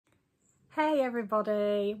Hey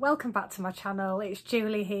everybody, welcome back to my channel. It's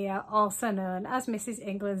Julie here, also known as Mrs.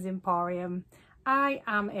 England's Emporium. I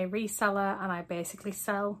am a reseller and I basically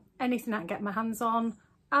sell anything I can get my hands on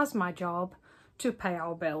as my job to pay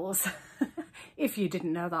our bills, if you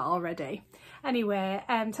didn't know that already. Anyway,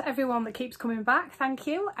 to everyone that keeps coming back, thank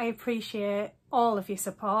you. I appreciate all of your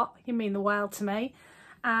support. You mean the world to me.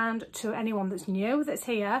 And to anyone that's new that's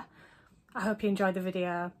here, I hope you enjoyed the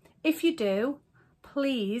video. If you do,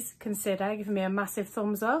 please consider giving me a massive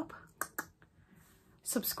thumbs up.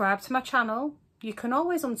 Subscribe to my channel. You can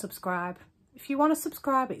always unsubscribe. If you want to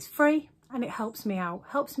subscribe, it's free and it helps me out,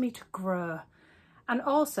 helps me to grow. And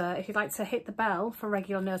also, if you'd like to hit the bell for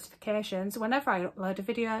regular notifications, whenever I upload a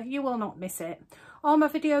video, you will not miss it. All my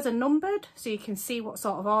videos are numbered, so you can see what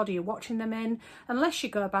sort of order you're watching them in, unless you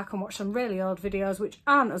go back and watch some really old videos, which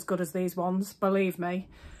aren't as good as these ones, believe me.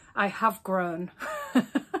 I have grown.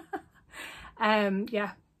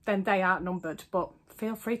 Yeah, then they aren't numbered, but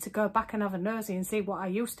feel free to go back and have a nosy and see what I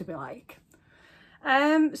used to be like.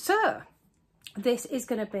 So this is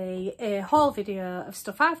going to be a haul video of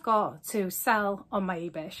stuff I've got to sell on my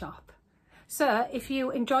eBay shop. So if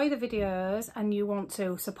you enjoy the videos and you want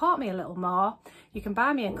to support me a little more, you can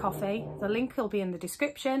buy me a coffee. The link will be in the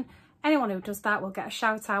description. Anyone who does that will get a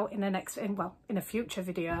shout out in a future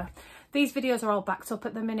video. These videos are all backed up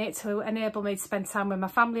at the minute to enable me to spend time with my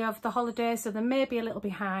family over the holidays, so they may be a little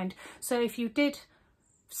behind. So if you did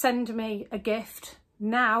send me a gift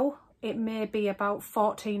now, it may be about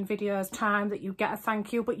 14 videos time that you get a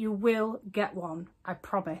thank you, but you will get one, I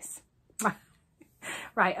promise.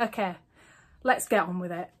 Right, okay, let's get on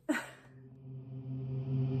with it.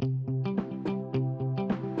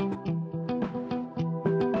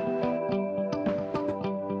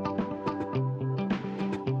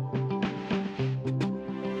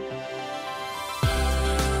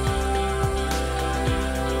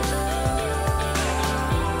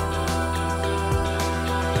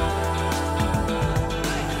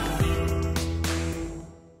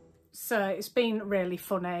 So it's been really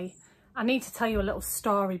funny. I need to tell you a little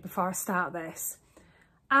story before I start this.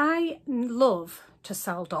 I love to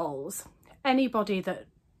sell dolls. Anybody that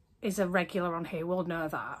is a regular on here will know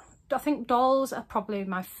that. I think dolls are probably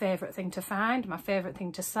my favourite thing to find, my favourite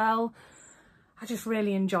thing to sell. I just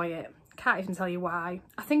really enjoy it. Can't even tell you why.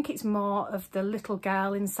 I think it's more of the little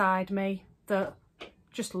girl inside me that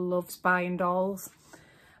just loves buying dolls.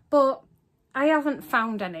 But I haven't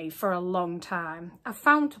found any for a long time. I've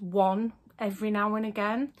found one every now and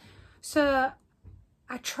again. So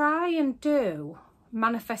I try and do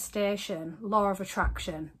manifestation, law of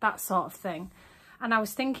attraction, that sort of thing. And I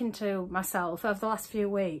was thinking to myself over the last few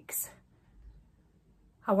weeks,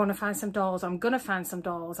 I want to find some dolls, I'm going to find some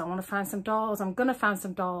dolls, I want to find some dolls, I'm going to find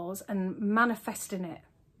some dolls, and manifesting it,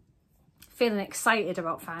 feeling excited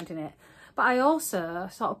about finding it. But I also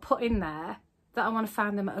sort of put in there that I want to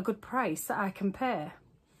find them at a good price that I can pay.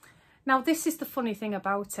 Now, this is the funny thing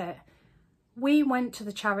about it. We went to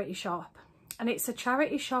the charity shop, and it's a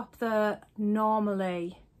charity shop that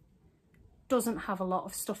normally doesn't have a lot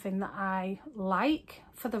of stuff in that I like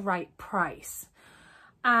for the right price.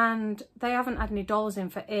 And they haven't had any dolls in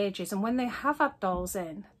for ages. And when they have had dolls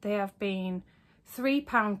in, they have been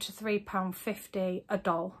 £3 to £3.50 a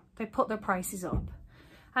doll. They put their prices up.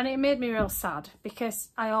 And it made me real sad because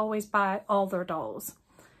I always buy all their dolls.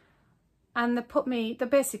 And they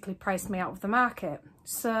basically priced me out of the market.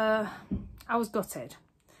 So I was gutted.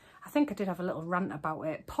 I think I did have a little rant about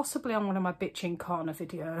it, possibly on one of my bitching corner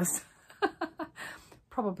videos.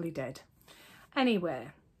 Probably did. Anyway,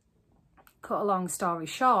 cut a long story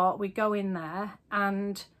short, we go in there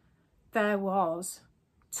and there was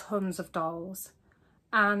tons of dolls.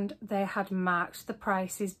 And they had marked the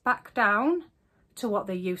prices back down to what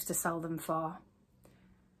they used to sell them for.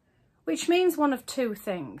 Which means one of two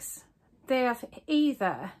things. They have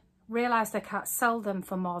either realised they can't sell them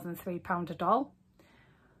for more than £3 a doll.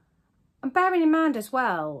 And bearing in mind as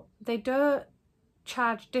well, they don't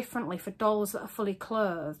charge differently for dolls that are fully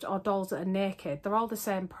clothed or dolls that are naked. They're all the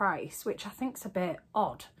same price, which I think's a bit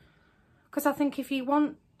odd. Because I think if you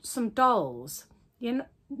want some dolls,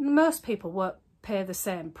 most people won't pay the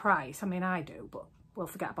same price. I mean, I do, but we'll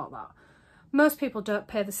forget about that. Most people don't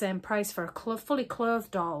pay the same price for a fully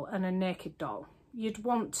clothed doll and a naked doll. You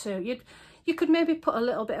could maybe put a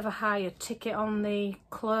little bit of a higher ticket on the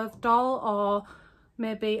clothed doll, or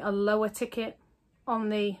maybe a lower ticket on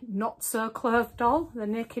the not so clothed doll, the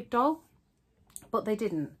naked doll, but they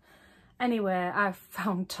didn't. Anyway, I've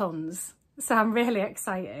found tons, so I'm really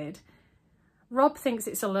excited. Rob thinks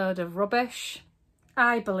it's a load of rubbish.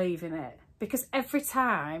 I believe in it because every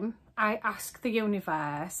time I ask the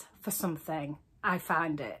universe for something, I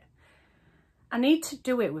find it. I need to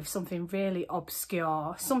do it with something really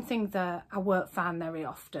obscure, something that I won't find very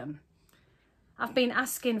often. I've been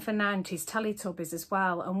asking for 90s Teletubbies as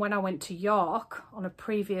well, and when I went to York on a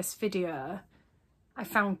previous video, I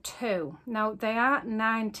found 2. Now, they are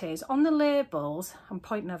 90s. On the labels, I'm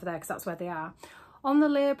pointing over there because that's where they are. On the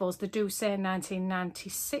labels, they do say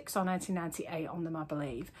 1996 or 1998 on them, I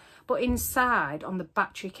believe. But inside, on the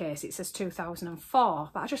battery case, it says 2004.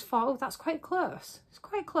 But I just thought, oh, that's quite close. It's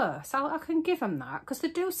quite close. I can give them that, because they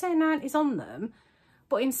do say 90s on them.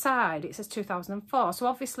 But inside, it says 2004. So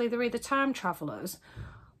obviously, they're either time travellers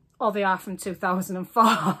or they are from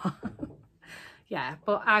 2004. Yeah,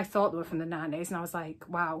 but I thought they were from the 90s, and I was like,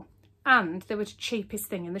 wow. And they were the cheapest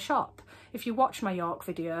thing in the shop. If you watch my York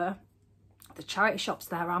video, the charity shops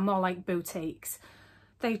there are more like boutiques.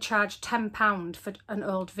 They charge £10 for an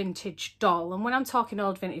old vintage doll. And when I'm talking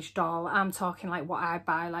old vintage doll, I'm talking like what I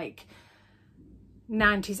buy, like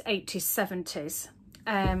 90s, 80s, 70s.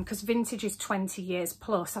 Because vintage is 20 years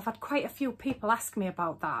plus. I've had quite a few people ask me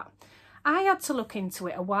about that. I had to look into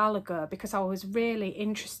it a while ago because I was really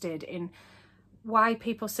interested in why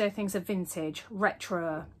people say things are vintage,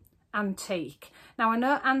 retro, antique. Now, I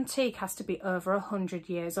know antique has to be over 100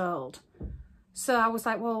 years old. So I was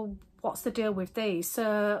like, well, what's the deal with these?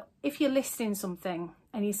 So if you're listing something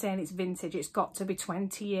and you're saying it's vintage, it's got to be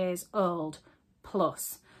 20 years old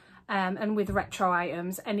plus. And with retro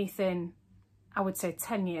items, anything, I would say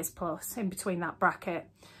 10 years plus, in between that bracket.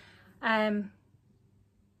 Yeah,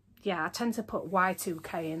 I tend to put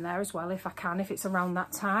Y2K in there as well if I can, if it's around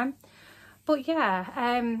that time. But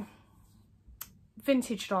yeah,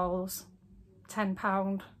 vintage dolls,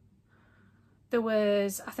 £10. There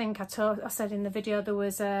was, I think I said in the video, there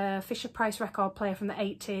was a Fisher-Price record player from the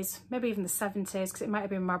 80s, maybe even the 70s, because it might have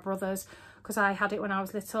been my brother's, because I had it when I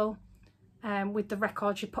was little, with the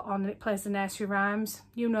records you put on and it plays the nursery rhymes.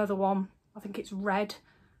 You know the one. I think it's red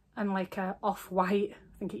and like a off-white.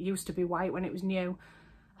 I think it used to be white when it was new.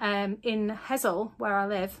 In Hessel, where I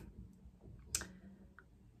live,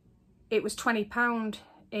 it was £20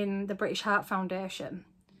 in the British Heart Foundation.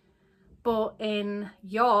 But in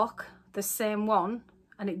York, the same one,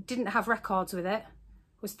 and it didn't have records with it,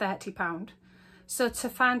 was £30. So to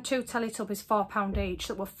find 2 Teletubbies £4 each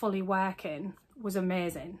that were fully working was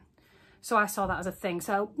amazing. So I saw that as a thing.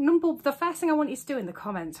 So the first thing I want you to do in the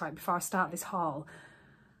comments, right, before I start this haul,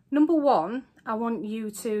 number 1, I want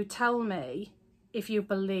you to tell me if you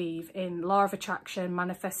believe in law of attraction,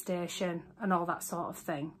 manifestation, and all that sort of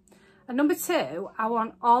thing. And number 2, I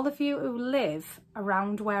want all of you who live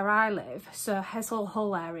around where I live, so Hessel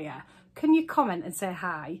Hull area, can you comment and say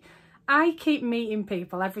hi? I keep meeting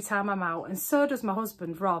people every time I'm out, and so does my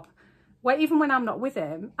husband, Rob. Even when I'm not with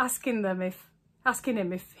him, asking him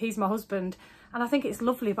if he's my husband. And I think it's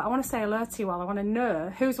lovely, but I want to say hello to you all. I want to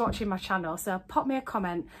know who's watching my channel, so pop me a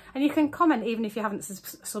comment. And you can comment even if you haven't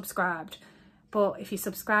subscribed. But if you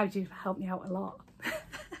subscribed, you've helped me out a lot.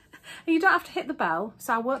 And you don't have to hit the bell,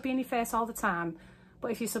 so I won't be in your face all the time.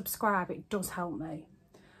 But if you subscribe, it does help me.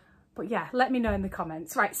 But yeah, let me know in the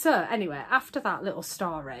comments. Right, so anyway, after that little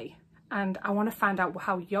story, and I want to find out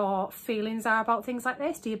how your feelings are about things like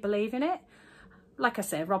this. Do you believe in it? Like I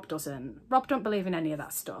say, Rob doesn't. Rob don't believe in any of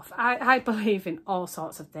that stuff. I believe in all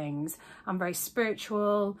sorts of things. I'm very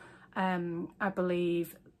spiritual. I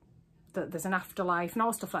believe that there's an afterlife and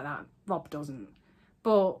all stuff like that. Rob doesn't.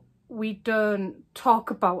 But we don't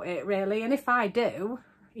talk about it really, and if I do,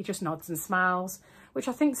 he just nods and smiles, which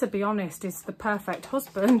I think, to be honest, is the perfect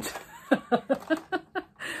husband.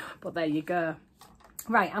 But there you go.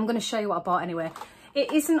 Right, I'm going to show you what I bought anyway.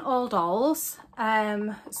 It isn't all dolls,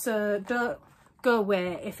 so don't go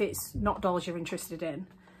away if it's not dolls you're interested in,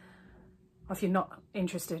 or if you're not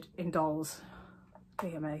interested in dolls.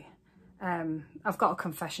 Dear me. I've got a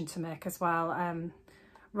confession to make as well.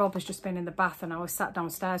 Rob has just been in the bath and I was sat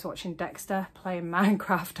downstairs watching Dexter playing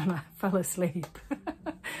Minecraft and I fell asleep.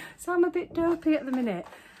 So I'm a bit dopey at the minute.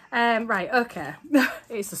 Right, okay.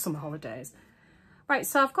 It's the summer holidays. Right,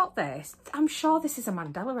 so I've got this. I'm sure this is a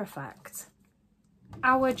Mandela effect.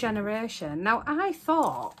 Our Generation. Now, I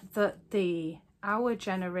thought that the Our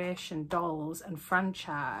Generation dolls and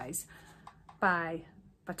franchise by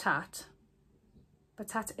Batat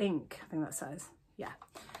Inc., I think that says, yeah.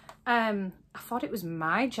 I thought it was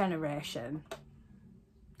My Generation.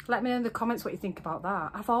 Let me know in the comments what you think about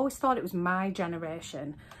that. I've always thought it was My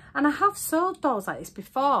Generation. And I have sold dolls like this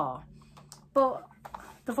before, but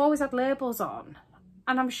they've always had labels on.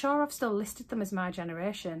 And I'm sure I've still listed them as My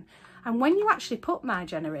Generation. And when you actually put My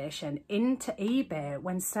Generation into eBay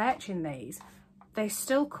when searching these, they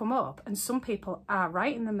still come up. And some people are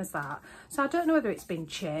writing them as that. So I don't know whether it's been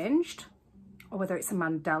changed or whether it's a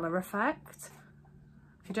Mandela effect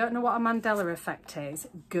you don't know what a Mandela effect is,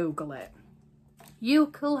 Google it. You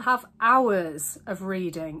could have hours of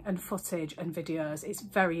reading and footage and videos. It's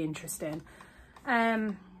very interesting.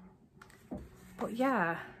 But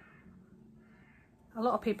yeah, a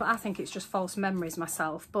lot of people, I think it's just false memories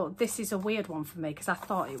myself, but this is a weird one for me because I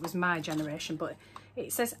thought it was my generation, but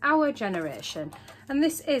it says our generation. And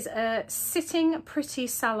this is a sitting pretty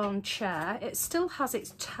salon chair. It still has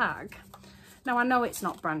its tag. Now I know it's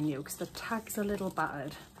not brand new because the tag's a little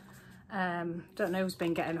battered. Don't know who's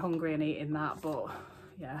been getting hungry and eating that, but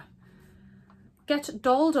yeah. Get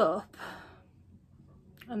dolled up.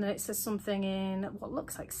 And then it says something in what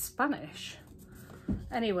looks like Spanish.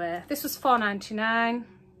 Anyway, this was $4.99.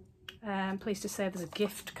 Pleased to say there's a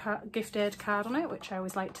gift aid card on it, which I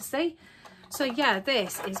always like to see. So yeah,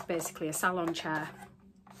 this is basically a salon chair.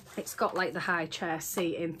 It's got like the high chair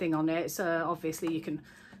seating thing on it, so obviously you can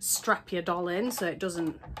strap your doll in so it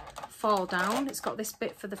doesn't fall down. It's got this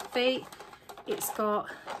bit for the feet. It's got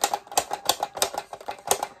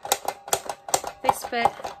this bit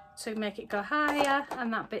to make it go higher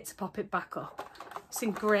and that bit to pop it back up. It's in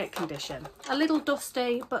great condition. A little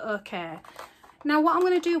dusty, but okay. Now what I'm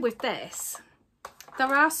going to do with this,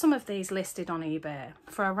 there are some of these listed on eBay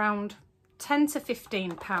for around £10 to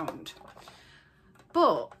 £15.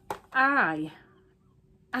 But I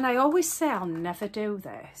always say I'll never do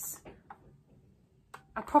this.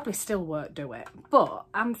 I probably still won't do it, but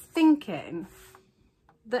I'm thinking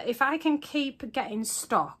that if I can keep getting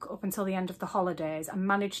stock up until the end of the holidays and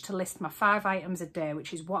manage to list my 5 items a day,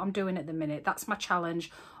 which is what I'm doing at the minute, that's my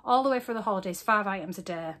challenge all the way through the holidays, 5 items a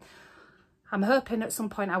day. I'm hoping at some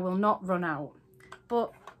point I will not run out,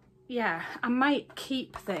 but yeah, I might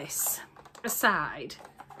keep this aside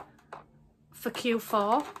for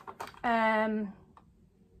Q4 and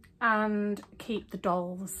keep the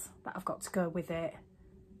dolls that I've got to go with it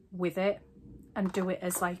and do it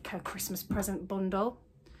as like a Christmas present bundle.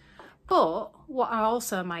 But what I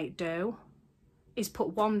also might do is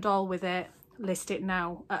put one doll with it, list it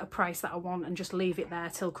now at a price that I want and just leave it there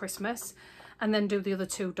till Christmas, and then do the other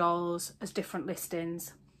 2 dolls as different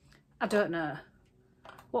listings. I don't know.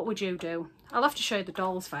 What would you do? I'll have to show you the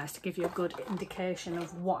dolls first to give you a good indication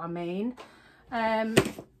of what I mean. Hang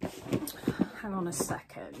on a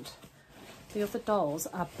second. The other dolls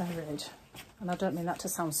are buried. And I don't mean that to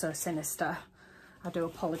sound so sinister. I do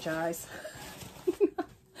apologise.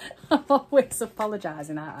 I'm always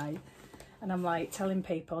apologising, aren't I? And I'm like telling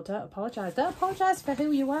people, don't apologise. Don't apologise for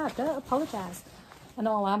who you are. Don't apologise. And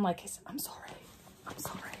all I'm like is, I'm sorry. I'm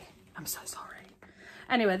sorry. I'm so sorry.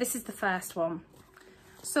 Anyway, this is the first one.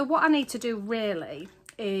 So what I need to do really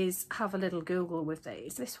is have a little Google with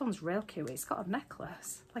these. This one's real cute. It's got a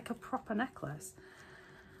necklace, like a proper necklace.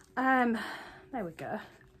 There we go.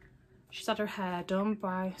 She's had her hair done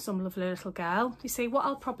by some lovely little girl. You see, what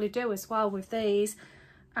I'll probably do as well with these,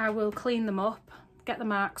 I will clean them up, get the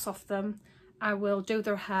marks off them. I will do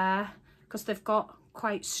their hair because they've got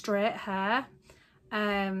quite straight hair.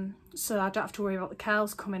 So I don't have to worry about the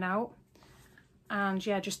curls coming out. And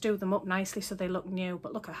yeah, just do them up nicely so they look new.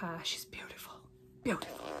 But look at her, she's beautiful,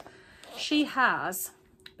 beautiful. She has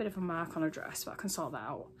a bit of a mark on her dress, but I can sort that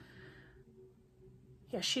out.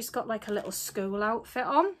 Yeah, she's got like a little school outfit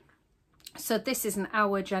on. So this is an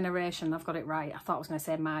Our Generation, I've got it right. I thought I was going to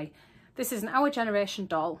say my. This is an Our Generation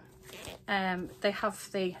doll. They have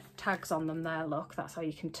the tags on them there, look, that's how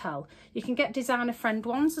you can tell. You can get designer friend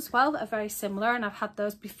ones as well that are very similar, and I've had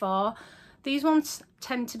those before. These ones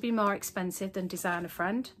tend to be more expensive than designer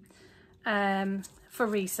friend for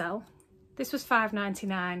resale. This was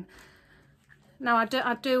 $5.99. Now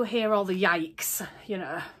I do hear all the yikes, you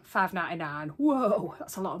know, $5.99, whoa,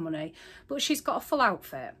 that's a lot of money. But she's got a full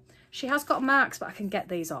outfit. She has got marks, but I can get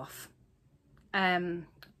these off.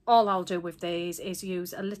 All I'll do with these is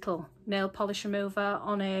use a little nail polish remover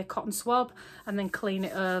on a cotton swab and then clean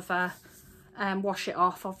it over and wash it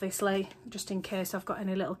off, obviously, just in case I've got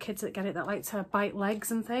any little kids that get it that like to bite legs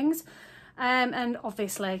and things. And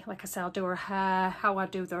obviously, like I said, I'll do her hair how I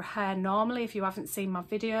do their hair normally. If you haven't seen my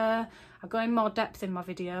video, I go in more depth in my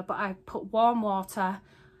video, but I put warm water,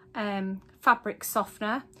 fabric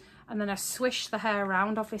softener, and then I swish the hair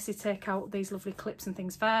around, obviously take out these lovely clips and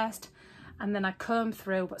things first, and then I comb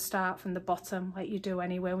through, but start from the bottom like you do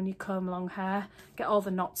anyway when you comb long hair. Get all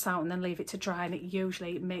the knots out and then leave it to dry, and it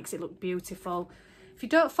usually makes it look beautiful. If you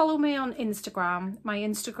don't follow me on Instagram, my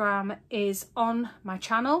Instagram is on my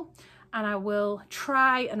channel, and I will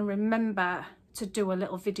try and remember to do a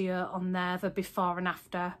little video on there, the before and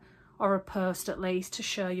after or a post at least to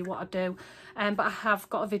show you what I do. But I have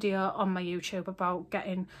got a video on my YouTube about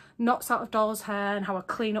getting knots out of dolls' hair and how I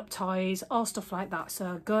clean up toys, all stuff like that.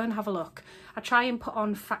 So go and have a look. I try and put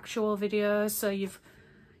on factual videos, so you've,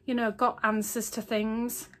 you know, got answers to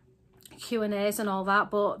things, Q&As and all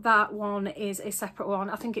that, but that one is a separate one.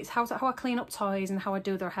 I think it's how I clean up toys and how I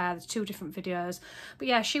do their hair. There's 2 different videos. But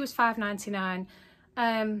yeah, she was $5.99,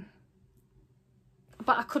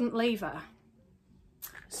 but I couldn't leave her,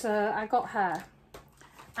 so I got her.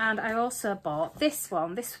 And I also bought this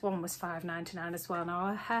one. This one was $5.99 as well.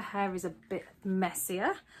 Now her hair is a bit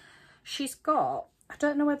messier. She's got, I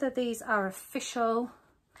don't know whether these are official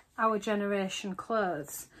Our Generation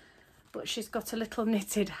clothes, but she's got a little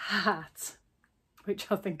knitted hat, which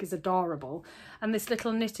I think is adorable, and this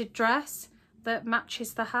little knitted dress that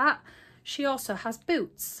matches the hat. She also has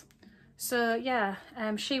boots. So yeah,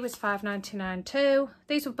 she was $5.99 too.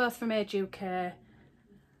 These were both from Age UK.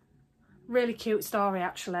 Really cute story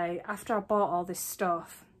actually. After I bought all this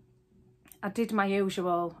stuff, I did my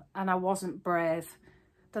usual and I wasn't brave.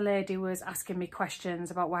 The lady was asking me questions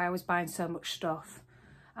about why I was buying so much stuff,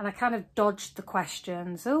 and I kind of dodged the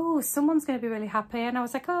questions. Oh, someone's going to be really happy. And I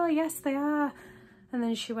was like, oh yes they are. And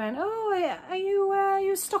then she went, oh, are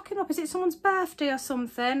you stocking up? Is it someone's birthday or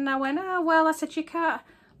something? And I went, oh well, I said, you can't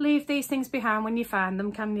leave these things behind when you find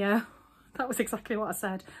them, can you? That was exactly what I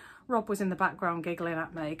said. Rob was in the background giggling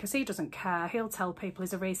at me because he doesn't care. He'll tell people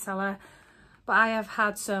he's a reseller. But I have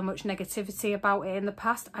had so much negativity about it in the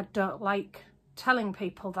past. I don't like telling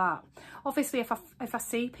people that. Obviously, if I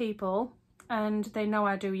see people and they know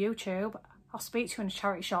I do YouTube, I'll speak to you in a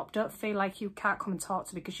charity shop. Don't feel like you can't come and talk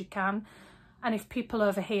to me, because you can. And if people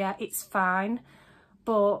over here, it's fine.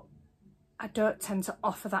 But I don't tend to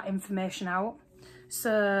offer that information out.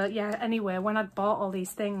 So yeah, anyway, when I'd bought all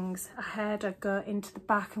these things, I heard her go into the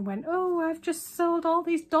back and went, oh, I've just sold all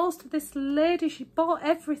these dolls to this lady. She bought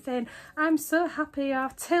everything. I'm so happy. Our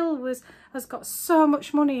till has got so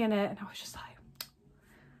much money in it. And I was just like,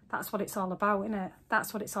 that's what it's all about, isn't it?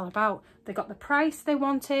 That's what it's all about. They got the price they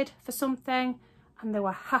wanted for something and they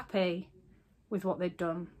were happy with what they'd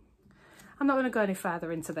done. I'm not going to go any further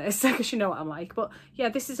into this because you know what I'm like. But yeah,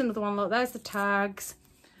 this is another one. Look, there's the tags.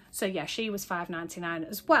 So yeah, she was $5.99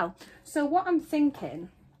 as well. So what I'm thinking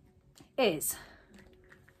is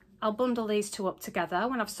I'll bundle these 2 up together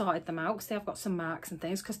when I've sorted them out, because they have got some marks and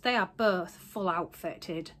things, because they are both full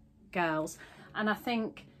outfitted girls. And I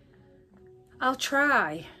think I'll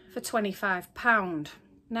try for £25.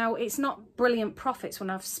 Now, it's not brilliant profits when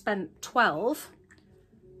I've spent 12,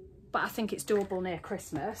 but I think it's doable near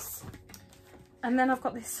Christmas. And then I've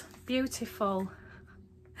got this beautiful,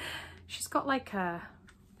 she's got like a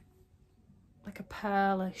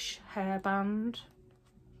pearlish hairband.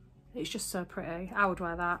 It's just so pretty. I would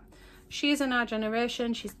wear that. She is in Our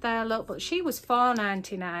Generation. She's there, look, but she was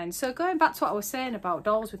 $4.99. So going back to what I was saying about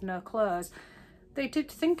dolls with no clothes, they did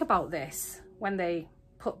think about this when they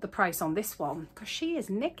put the price on this one, because she is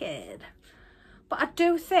naked. But I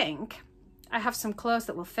do think I have some clothes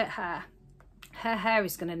that will fit her. Her hair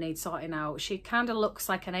is going to need sorting out. She kind of looks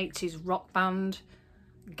like an 80s rock band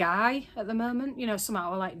guy at the moment, you know,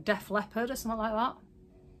 somehow like Def Leppard or something like that,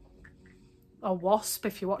 or Wasp.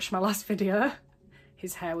 If you watched my last video,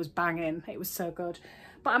 his hair was banging, it was so good.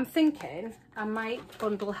 But I'm thinking I might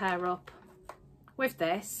bundle her up with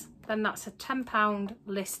this. Then that's a £10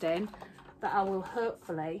 listing that I will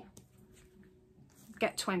hopefully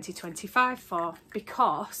get $20.25 for,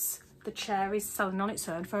 because the chair is selling on its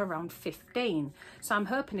own for around 15. So I'm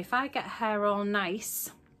hoping if I get her all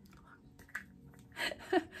nice,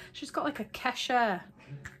 she's got like a Kesha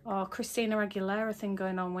or Christina Aguilera thing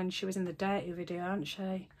going on when she was in the Dirty video, hasn't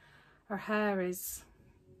she? Her hair is,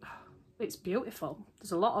 it's beautiful.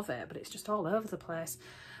 There's a lot of it, but it's just all over the place.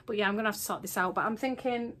 But yeah, I'm gonna have to sort this out. But I'm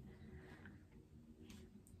thinking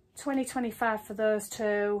 $20.25 for those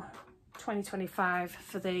 2, $20.25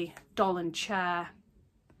 for the doll and chair.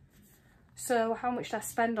 So how much did I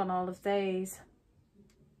spend on all of these?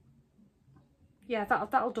 Yeah,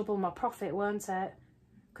 that'll double my profit, won't it?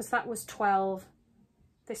 Because that was 12,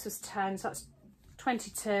 this was 10, so that's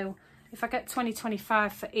 22. If I get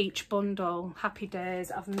 $20.25 for each bundle, happy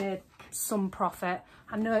days, I've made some profit.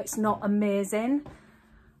 I know it's not amazing,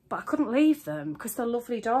 but I couldn't leave them because they're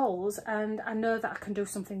lovely dolls, and I know that I can do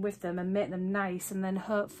something with them and make them nice, and then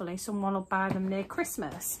hopefully someone will buy them near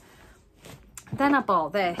Christmas. Then I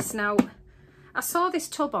bought this. Now, I saw this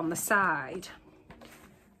tub on the side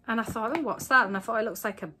and I thought, oh, what's that? And I thought it looks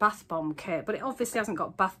like a bath bomb kit, but it obviously hasn't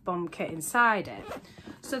got bath bomb kit inside it.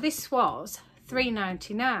 So this was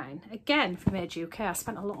 $3.99, again from Age UK. I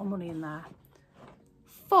spent a lot of money in there.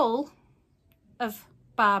 Full of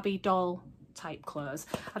Barbie doll type clothes.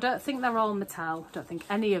 I don't think they're all Mattel. I don't think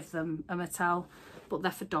any of them are Mattel, but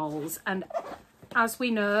they're for dolls. And as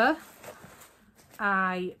we know,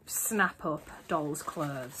 I snap up dolls'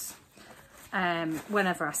 clothes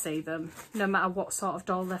whenever I see them, no matter what sort of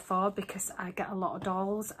doll they're for, because I get a lot of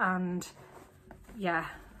dolls. And yeah,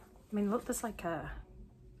 I mean, look, there's like a,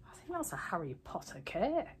 I think that's a Harry Potter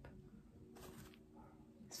cape.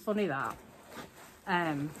 It's funny that.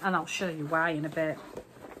 And I'll show you why in a bit.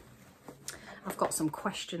 I've got some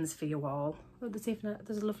questions for you all. Oh, there's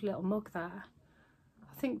a lovely little mug there.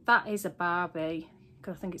 I think that is a Barbie,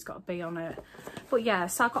 because I think it's got a B on it. But yeah,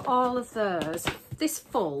 so I've got all of those. This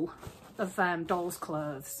full of dolls'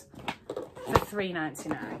 clothes for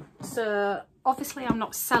 $3.99. So obviously I'm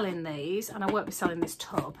not selling these, and I won't be selling this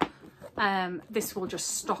tub. This will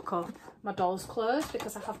just stock up my dolls' clothes,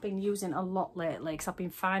 because I have been using a lot lately, because I've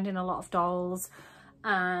been finding a lot of dolls,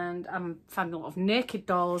 and I'm finding a lot of naked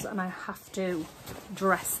dolls, and I have to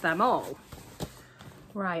dress them all.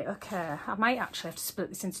 Right, okay, I might actually have to split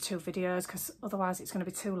this into 2 videos, because otherwise it's going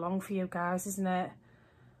to be too long for you guys, isn't it?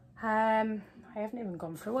 I haven't even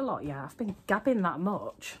gone through a lot yet. I've been gabbing that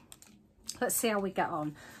much. Let's see how we get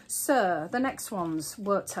on. So the next ones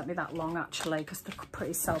won't take me that long actually, because they're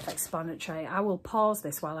pretty self-explanatory. I will pause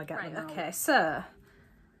this while I get them out. Okay, so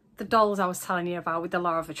the dolls I was telling you about with the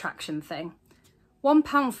law of attraction thing.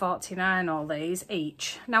 £1.49 all these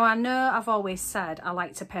each. Now I know I've always said I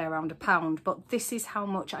like to pay around £1, but this is how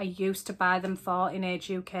much I used to buy them for in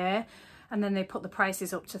Age UK, and then they put the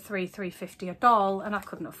prices up to £3.50 a doll, and I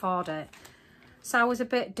couldn't afford it. So I was a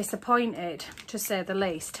bit disappointed, to say the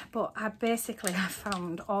least, but I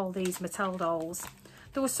found all these Mattel dolls.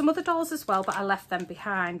 There were some other dolls as well, but I left them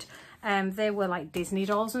behind. They were like Disney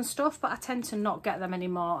dolls and stuff, but I tend to not get them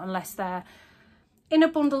anymore unless they're in a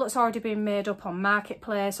bundle that's already been made up on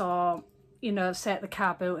Marketplace, or, you know, say at the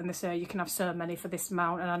car boot and they say you can have so many for this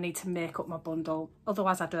amount and I need to make up my bundle.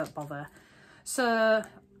 Otherwise I don't bother. So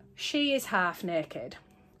she is half naked.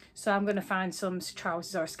 So I'm going to find some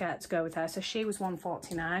trousers or a skirt to go with her. So she was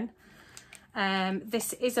 £1.49.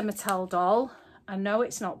 This is a Mattel doll. I know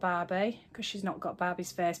it's not Barbie because she's not got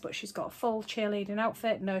Barbie's face, but she's got a full cheerleading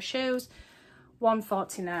outfit, no shoes.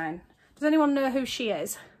 £1.49. Does anyone know who she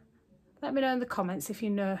is? Let me know in the comments if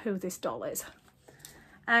you know who this doll is.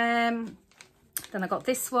 Then I got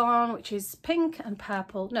this one, which is pink and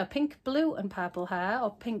purple. No, pink, blue and purple hair,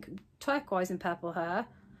 or pink, turquoise and purple hair.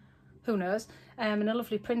 Who knows? In a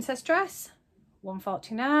lovely princess dress.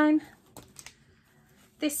 £1.49.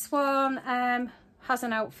 This one has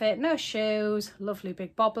an outfit, no shoes, lovely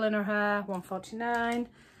big bobble in her hair. £1.49.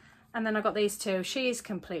 And then I got these two. She's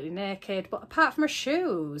completely naked, but apart from her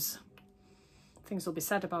shoes, things will be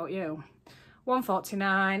said about you.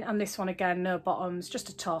 £1.49, and this one again, no bottoms, just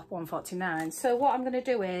a top, £1.49. So what I'm going to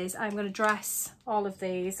do is I'm going to dress all of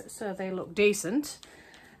these so they look decent,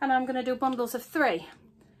 and I'm going to do bundles of 3.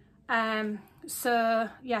 So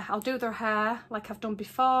yeah, I'll do their hair like I've done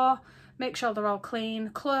before, make sure they're all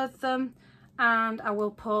clean, clothe them, and I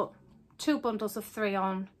will put 2 bundles of 3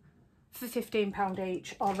 on for £15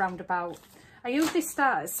 each, or roundabout. I usually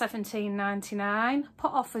start at £17.99,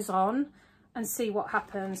 put offers on and see what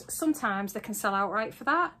happens. Sometimes they can sell outright for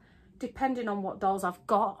that, depending on what dolls I've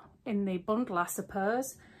got in the bundle, I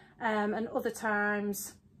suppose. And other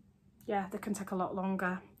times, yeah, they can take a lot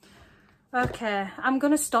longer. Okay, I'm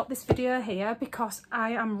going to stop this video here because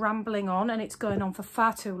I am rambling on and it's going on for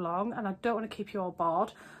far too long and I don't want to keep you all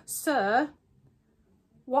bored. So,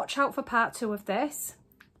 watch out for part 2 of this.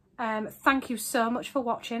 Thank you so much for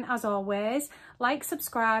watching, as always. Like,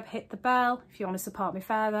 subscribe, hit the bell if you want to support me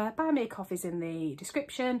further. Buy me a coffee's in the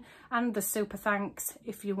description, and the super thanks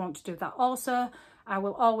if you want to do that also. I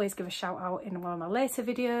will always give a shout out in one of my later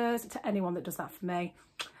videos to anyone that does that for me.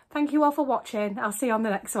 Thank you all for watching. I'll see you on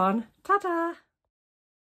the next one. Ta-da!